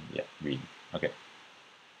 and yeah, read, okay.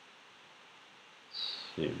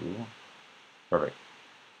 So, perfect.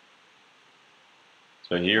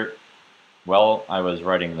 So here, while I was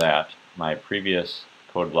writing that, my previous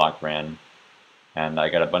code block ran, and I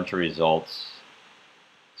got a bunch of results.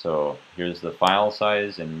 So here's the file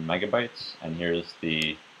size in megabytes, and here's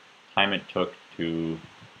the time it took to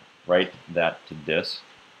write that to disk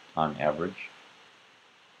on average.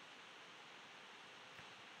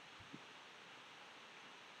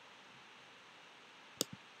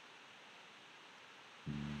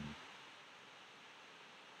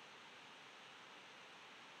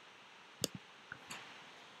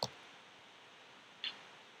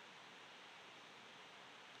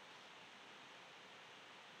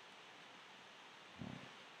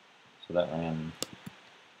 So that ran.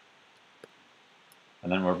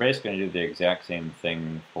 And then we're basically going to do the exact same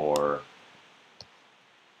thing for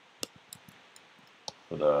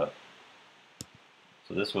the,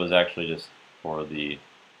 so this was actually just for the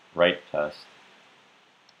write test.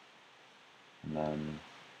 And then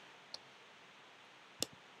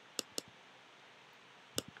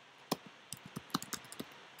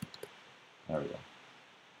there we go.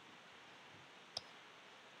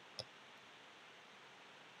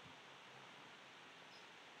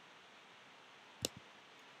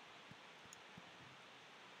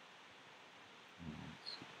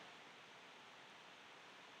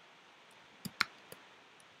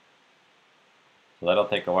 So that'll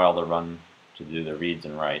take a while to run to do the reads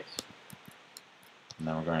and writes. And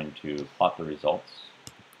then we're going to plot the results.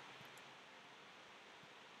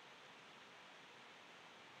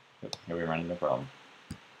 Oops, here we run into a problem.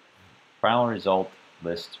 Final result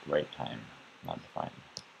list write time, not defined.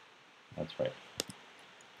 That's right.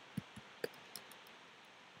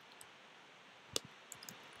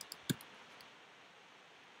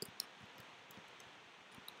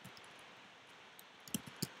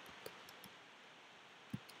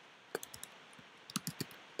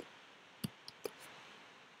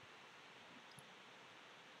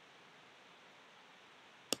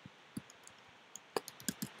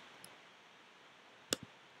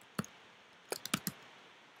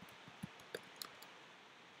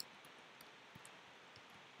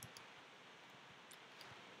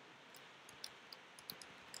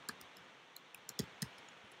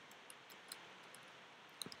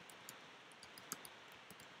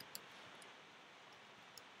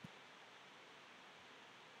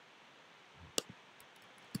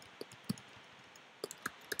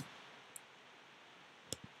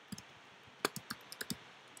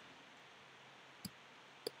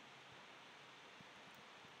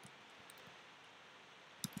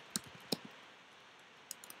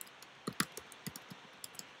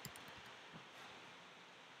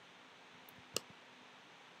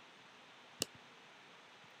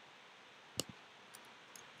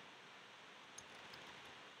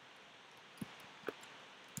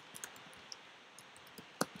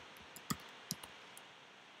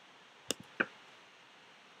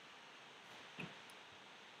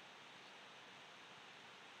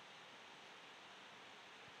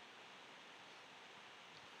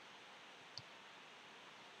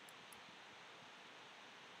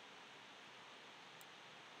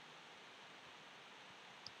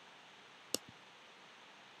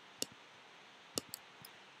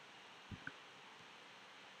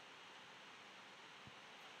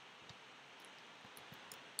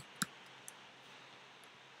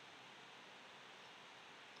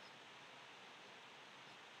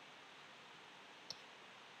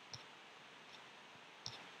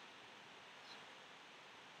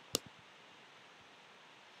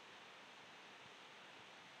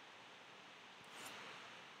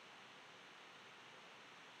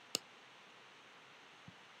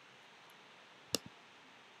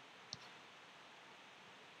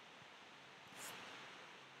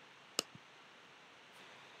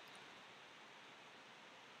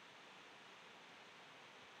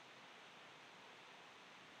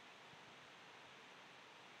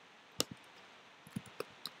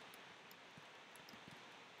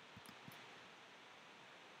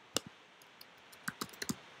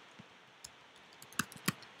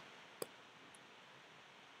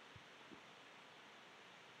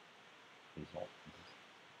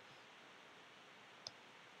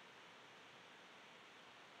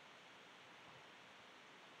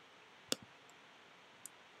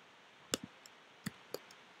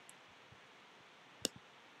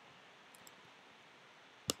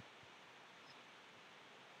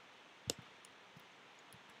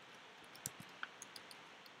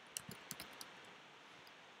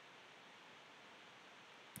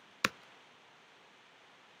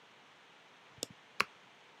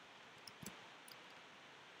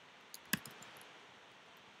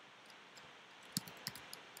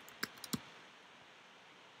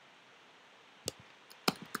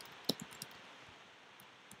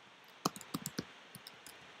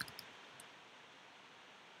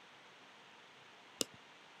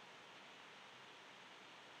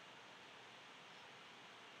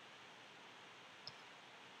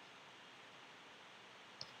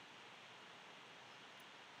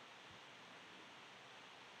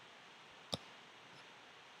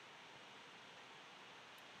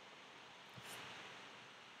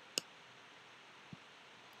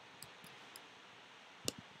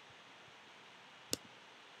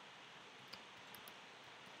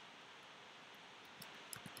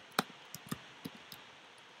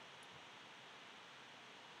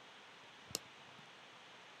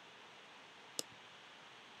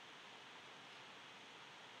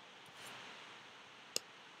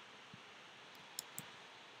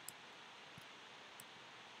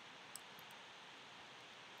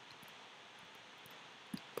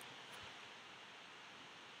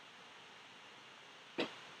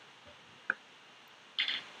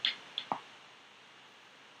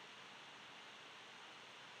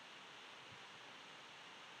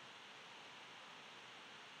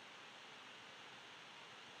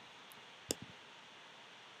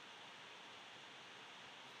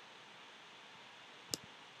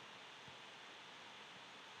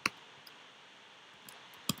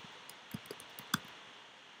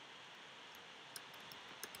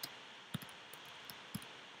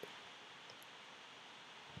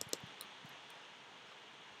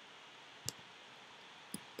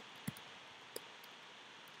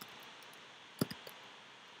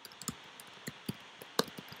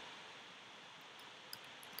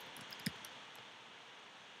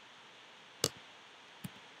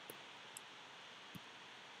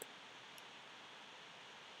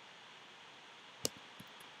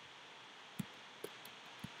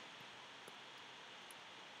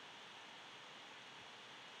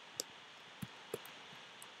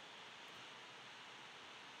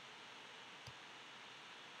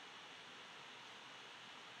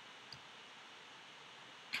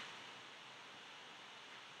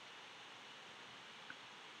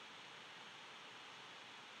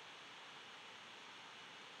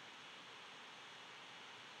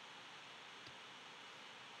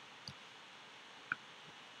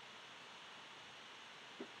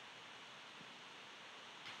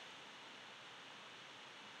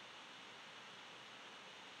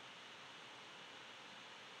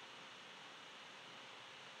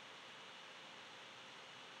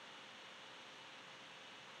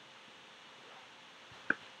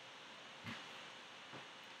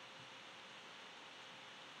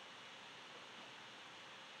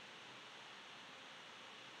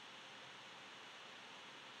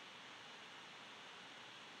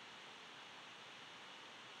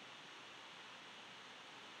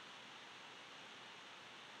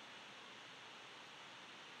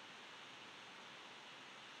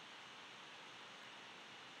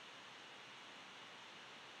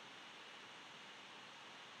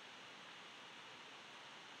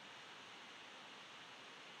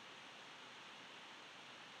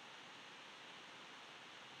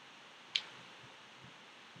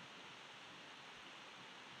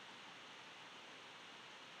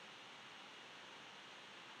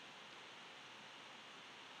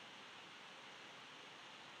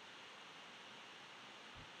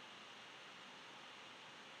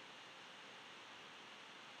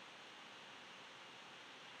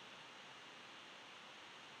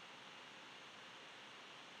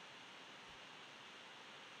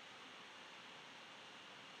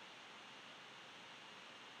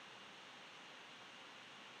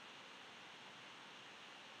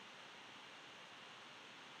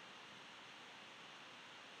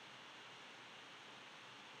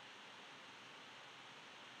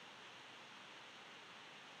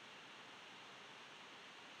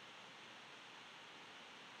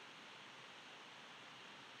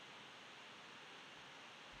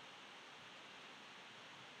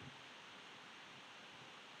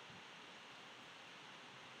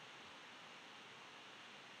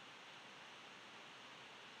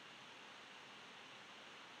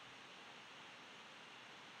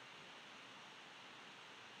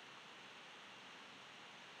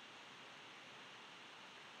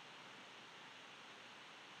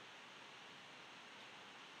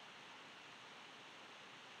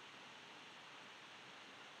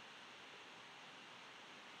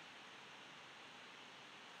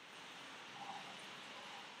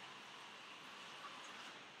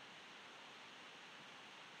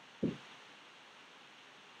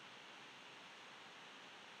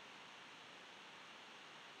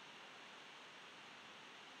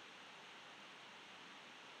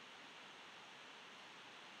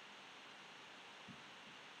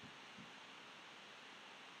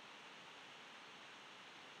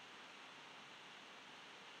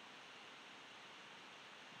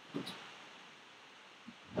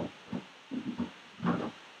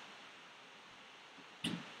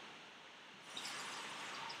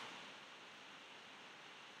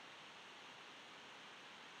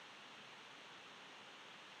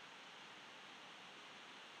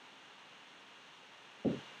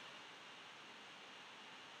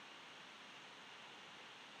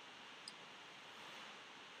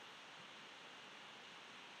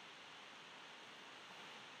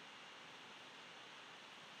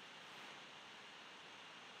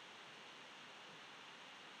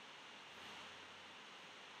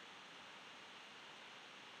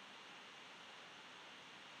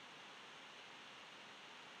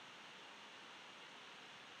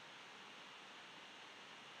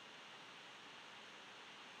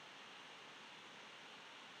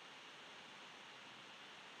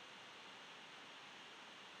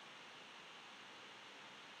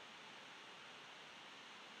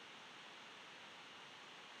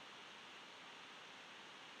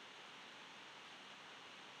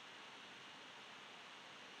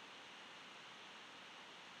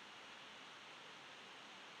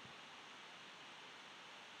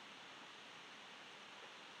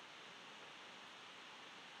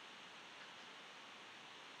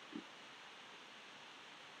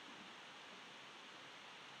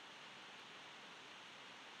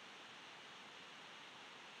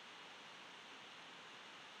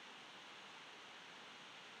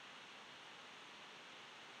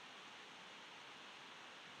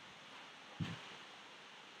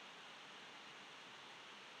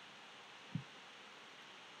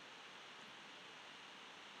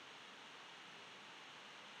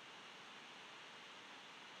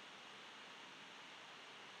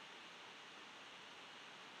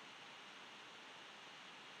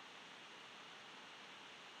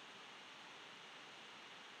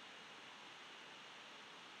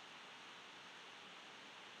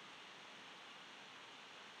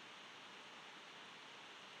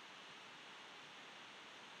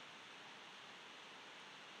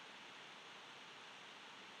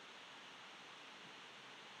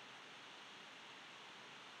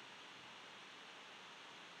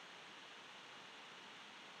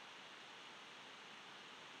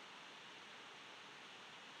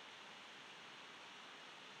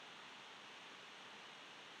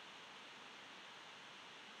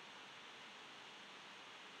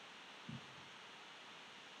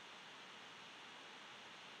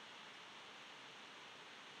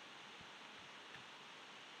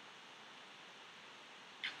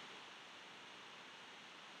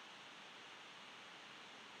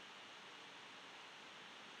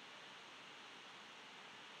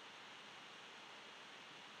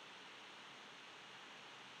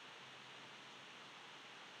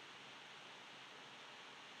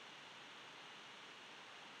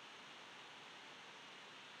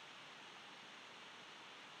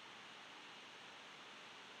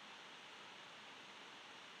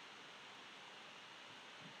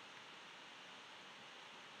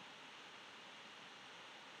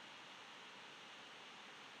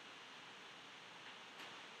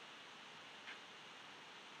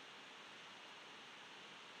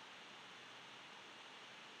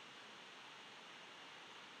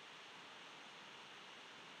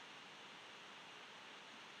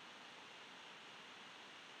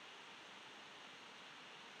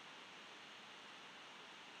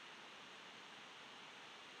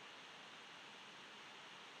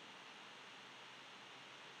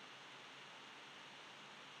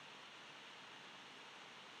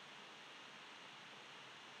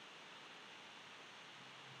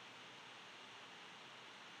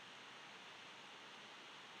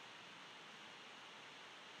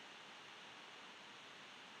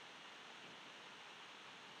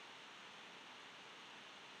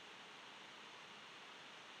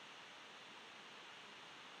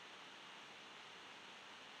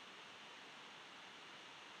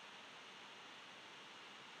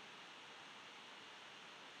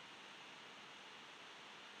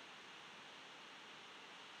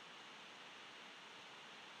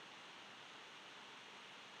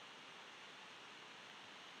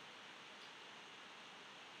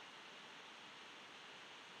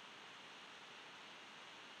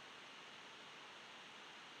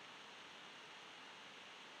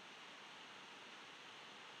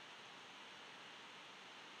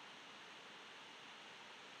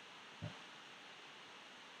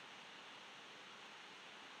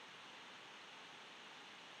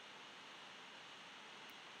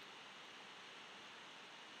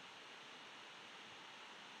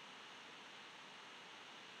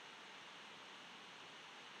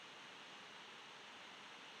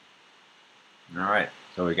 Alright,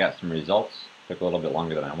 so we got some results. Took a little bit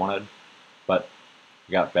longer than I wanted, but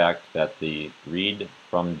we got back that the read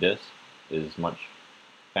from disk is much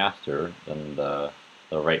faster than the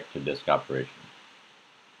write to disk operation.